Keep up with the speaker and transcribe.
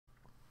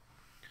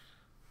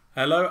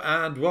Hello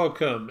and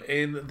welcome.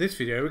 In this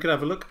video we're going to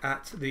have a look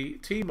at the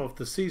Team of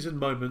the Season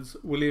Moments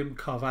William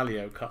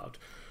Carvalho card,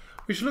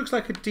 which looks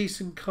like a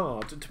decent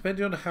card.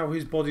 Depending on how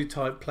his body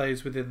type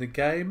plays within the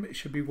game, it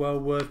should be well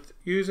worth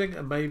using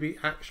and maybe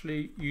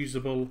actually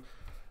usable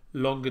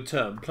longer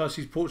term. Plus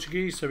he's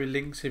Portuguese, so he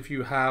links if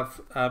you have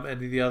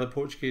any of the other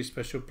Portuguese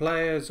special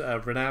players,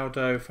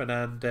 Ronaldo,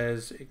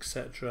 Fernandes,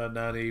 etc,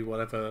 Nani,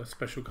 whatever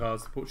special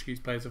cards the Portuguese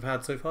players have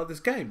had so far this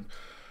game.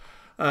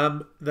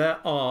 There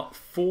are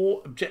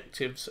 4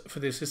 objectives for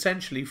this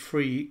essentially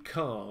free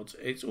card.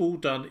 It's all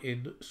done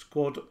in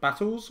squad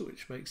battles,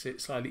 which makes it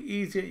slightly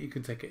easier. You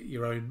can take it at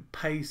your own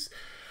pace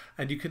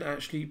and you can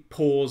actually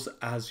pause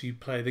as you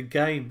play the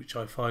game, which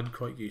I find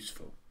quite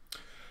useful.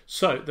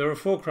 So there are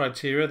 4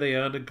 criteria. They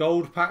earn a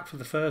gold pack for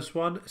the first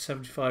one,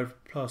 75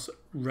 plus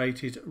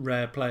rated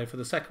rare player for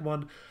the second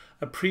one,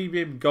 a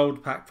premium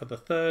gold pack for the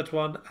third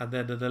one, and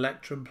then an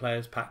Electrum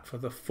players pack for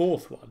the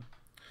fourth one.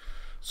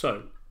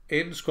 So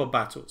in squad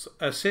battles,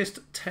 assist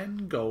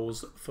 10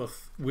 goals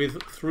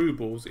with through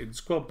balls in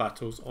squad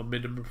battles on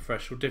minimum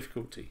professional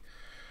difficulty.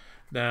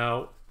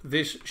 Now,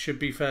 this should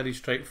be fairly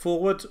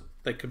straightforward.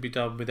 They can be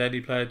done with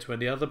any player to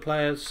any other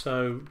players,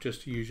 so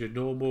just use your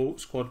normal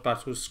squad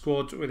battles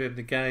squad within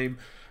the game.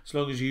 As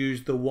long as you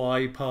use the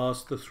Y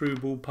pass, the through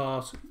ball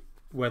pass,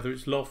 whether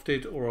it's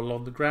lofted or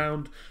along the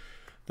ground,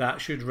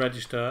 that should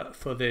register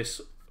for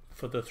this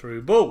for the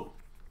through ball.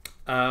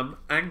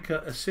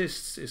 Anchor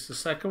assists is the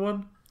second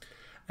one.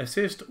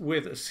 Assist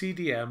with a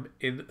CDM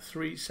in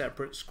 3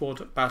 separate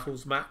squad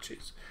battles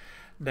matches.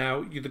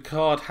 Now, the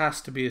card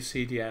has to be a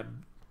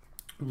CDM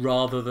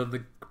rather than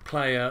the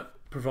player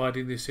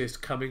providing the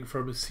assist coming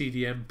from a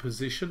CDM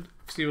position.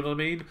 See what I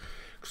mean?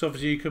 Because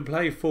obviously you can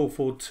play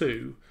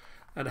 4-4-2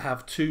 and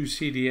have 2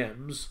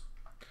 CDMs.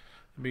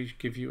 Let me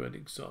give you an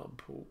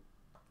example.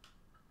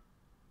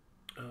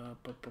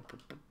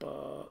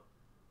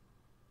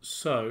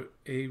 So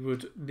he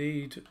would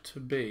need to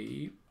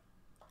be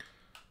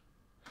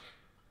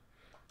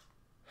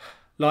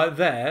like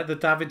there. The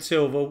David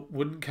Silva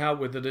wouldn't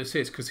count with an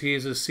assist because he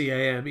is a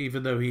CAM,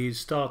 even though he is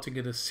starting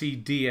in a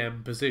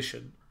CDM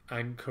position,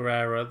 and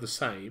Carrera the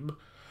same.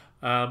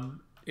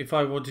 If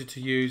I wanted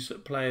to use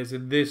players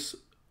in this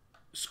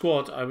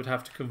squad, I would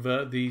have to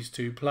convert these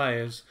 2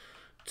 players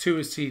to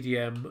a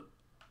CDM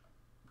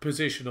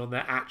position on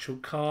their actual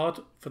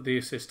card for the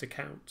assist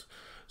account.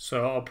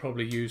 So I'll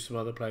probably use some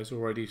other players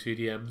already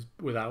CDMs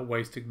without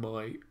wasting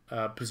my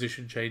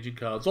position changing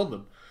cards on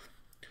them.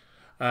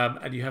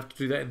 And you have to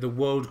do that in the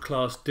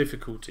world-class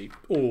difficulty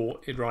or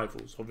in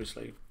Rivals,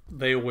 obviously.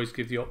 They always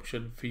give the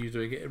option for you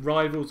doing it in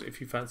Rivals if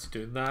you fancy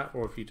doing that,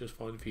 or if you just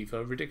find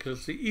FIFA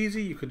ridiculously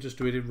easy, you can just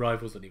do it in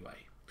Rivals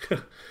anyway.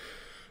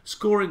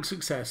 Scoring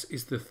success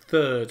is the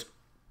third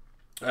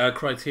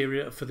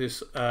criteria for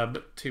this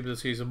Team of the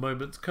Season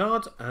Moments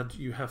card, and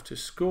you have to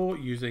score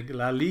using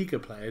La Liga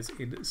players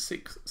in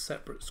 6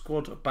 separate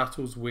squad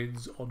battles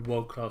wins on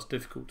world-class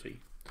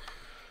difficulty.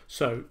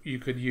 So you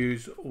can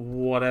use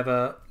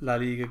whatever La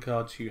Liga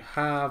cards you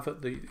have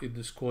in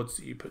the squads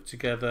that you put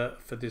together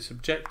for this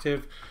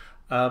objective,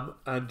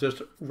 and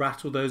just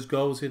rattle those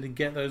goals in and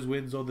get those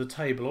wins on the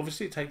table.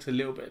 Obviously it takes a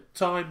little bit of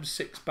time.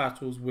 6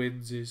 battles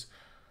wins is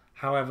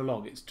however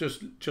long. It's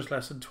just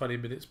less than 20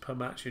 minutes per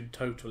match in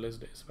total,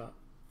 isn't it? It's about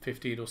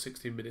 15 or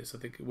 16 minutes I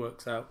think it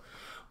works out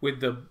with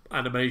the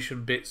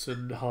animation bits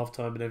and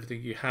halftime and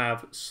everything you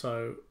have.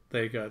 So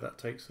there you go, that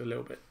takes a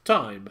little bit of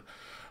time.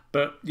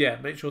 But yeah,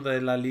 make sure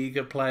they're La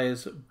Liga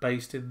players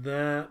based in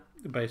that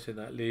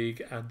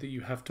league, and that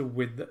you have to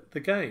win the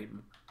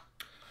game.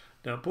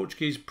 Now,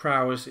 Portuguese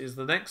prowess is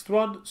the next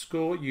one.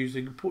 Score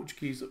using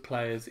Portuguese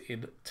players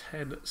in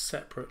 10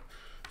 separate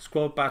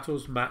squad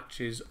battles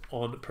matches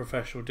on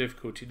professional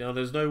difficulty. Now,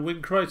 there's no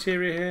win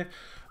criteria here,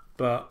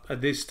 but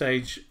at this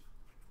stage,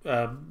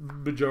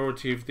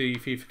 majority of the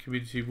FIFA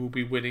community will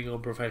be winning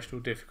on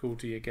professional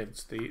difficulty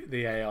against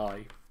the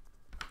AI.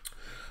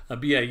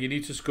 But yeah, you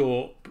need to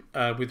score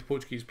with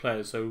Portuguese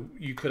players. So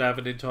you could have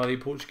an entirely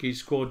Portuguese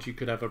squad. You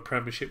could have a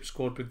Premiership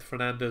squad with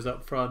Fernandes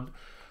up front.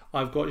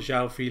 I've got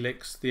João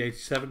Felix, the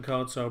 87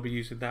 card, so I'll be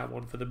using that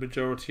one for the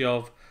majority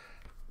of.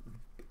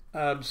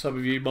 Some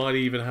of you might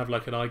even have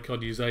like an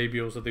Icon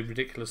Eusebio or something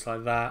ridiculous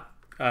like that.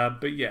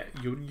 But yeah,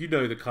 you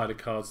know the kind of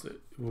cards that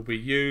will be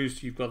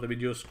used. You've got them in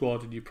your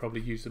squad and you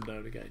probably use them now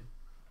and again.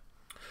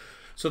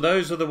 So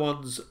those are the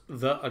ones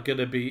that are going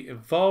to be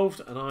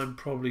involved, and I'm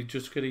probably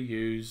just going to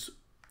use...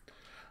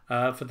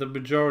 for the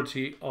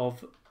majority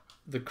of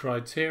the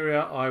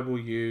criteria, I will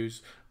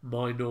use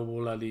my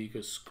normal La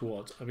Liga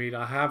squad. I mean,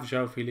 I have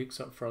João Felix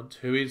up front,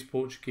 who is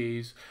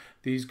Portuguese.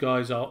 These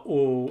guys are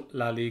all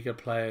La Liga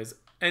players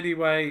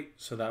anyway,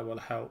 so that will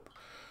help.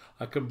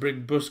 I can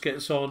bring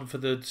Busquets on for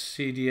the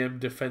CDM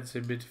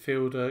defensive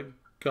midfielder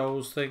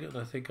goals thing, and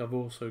I think I've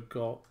also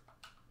got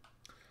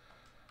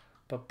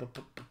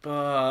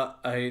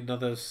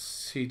another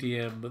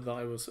CDM that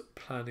I was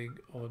planning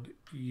on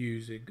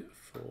using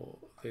for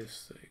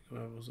this thing.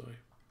 Where was I?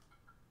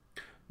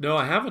 No,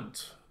 I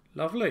haven't.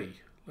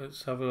 Lovely.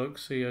 Let's have a look,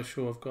 see how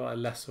sure I've got a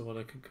lesser one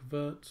I can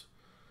convert.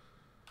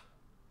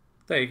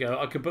 There you go.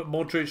 I could put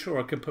Modric or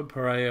I could put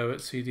Parejo at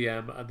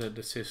CDM and then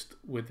assist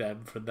with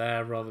them from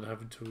there rather than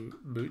having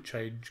to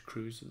change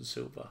Cruz and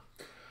Silva.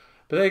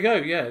 But there you go.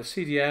 Yeah,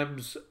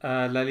 CDMs,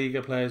 La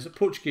Liga players,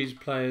 Portuguese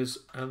players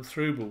and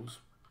through balls.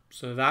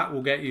 So that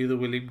will get you the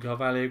William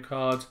Carvalho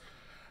card,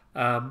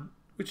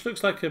 which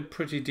looks like a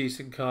pretty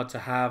decent card to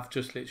have,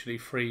 just literally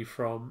free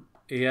from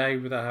EA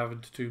without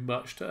having to do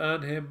much to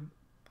earn him,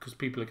 because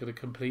people are going to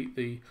complete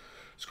the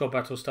squad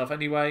battle stuff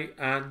anyway.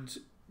 And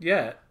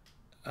yeah,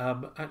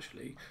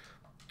 actually,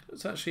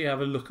 let's actually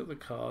have a look at the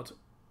card,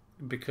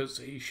 because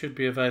he should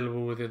be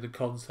available within the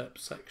concept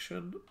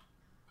section.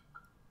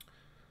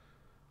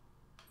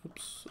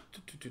 Oops.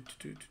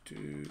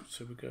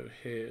 So we go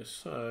here.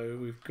 So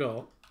we've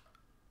got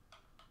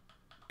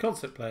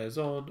concept players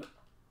on,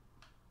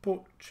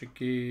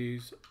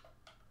 Portuguese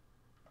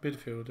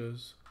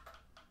midfielders,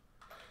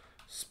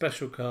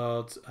 special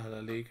cards, and La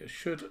Liga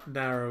should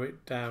narrow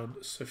it down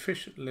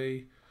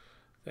sufficiently.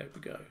 There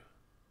we go.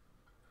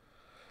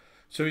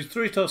 So he's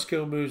 3-star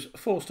skill moves,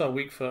 4-star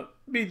weak foot,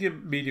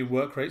 medium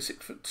work rate,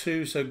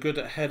 6'2", so good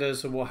at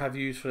headers and what have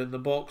you for in the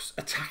box.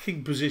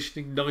 Attacking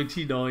positioning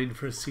 99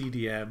 for a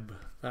CDM.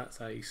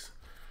 That's ace.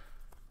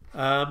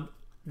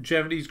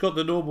 Generally, he's got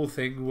the normal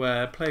thing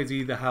where players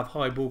either have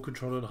high ball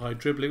control and high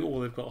dribbling,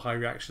 or they've got high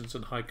reactions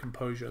and high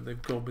composure, and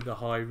they've gone with the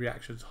high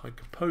reactions, high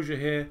composure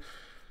here.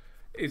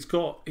 He's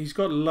got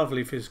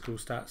lovely physical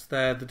stats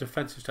there. The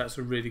defensive stats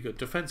are really good.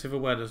 Defensive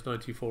awareness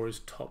 94 is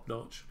top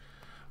notch.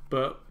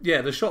 But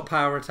yeah, the shot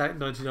power attack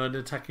 99 and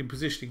attacking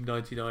positioning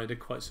 99 are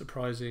quite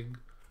surprising.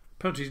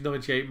 Penalties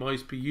 98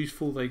 might be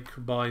useful. They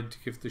combine to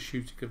give the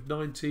shooting of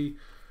 90.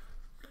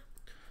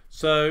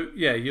 So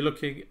yeah, you're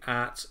looking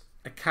at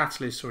a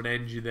catalyst or an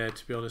engine there,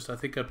 to be honest. I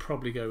think I'd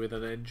probably go with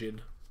an engine.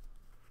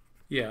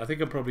 Yeah, I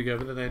think I'd probably go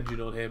with an engine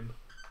on him.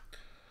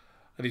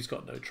 And he's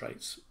got no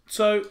traits.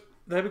 So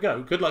there we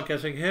go. Good luck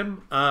getting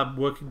him.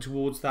 Working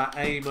towards that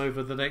aim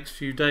over the next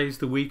few days,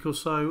 the week or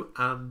so.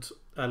 And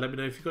let me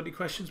know if you've got any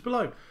questions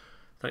below.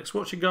 Thanks for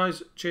watching,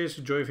 guys. Cheers.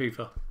 Enjoy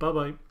FIFA.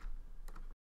 Bye-bye.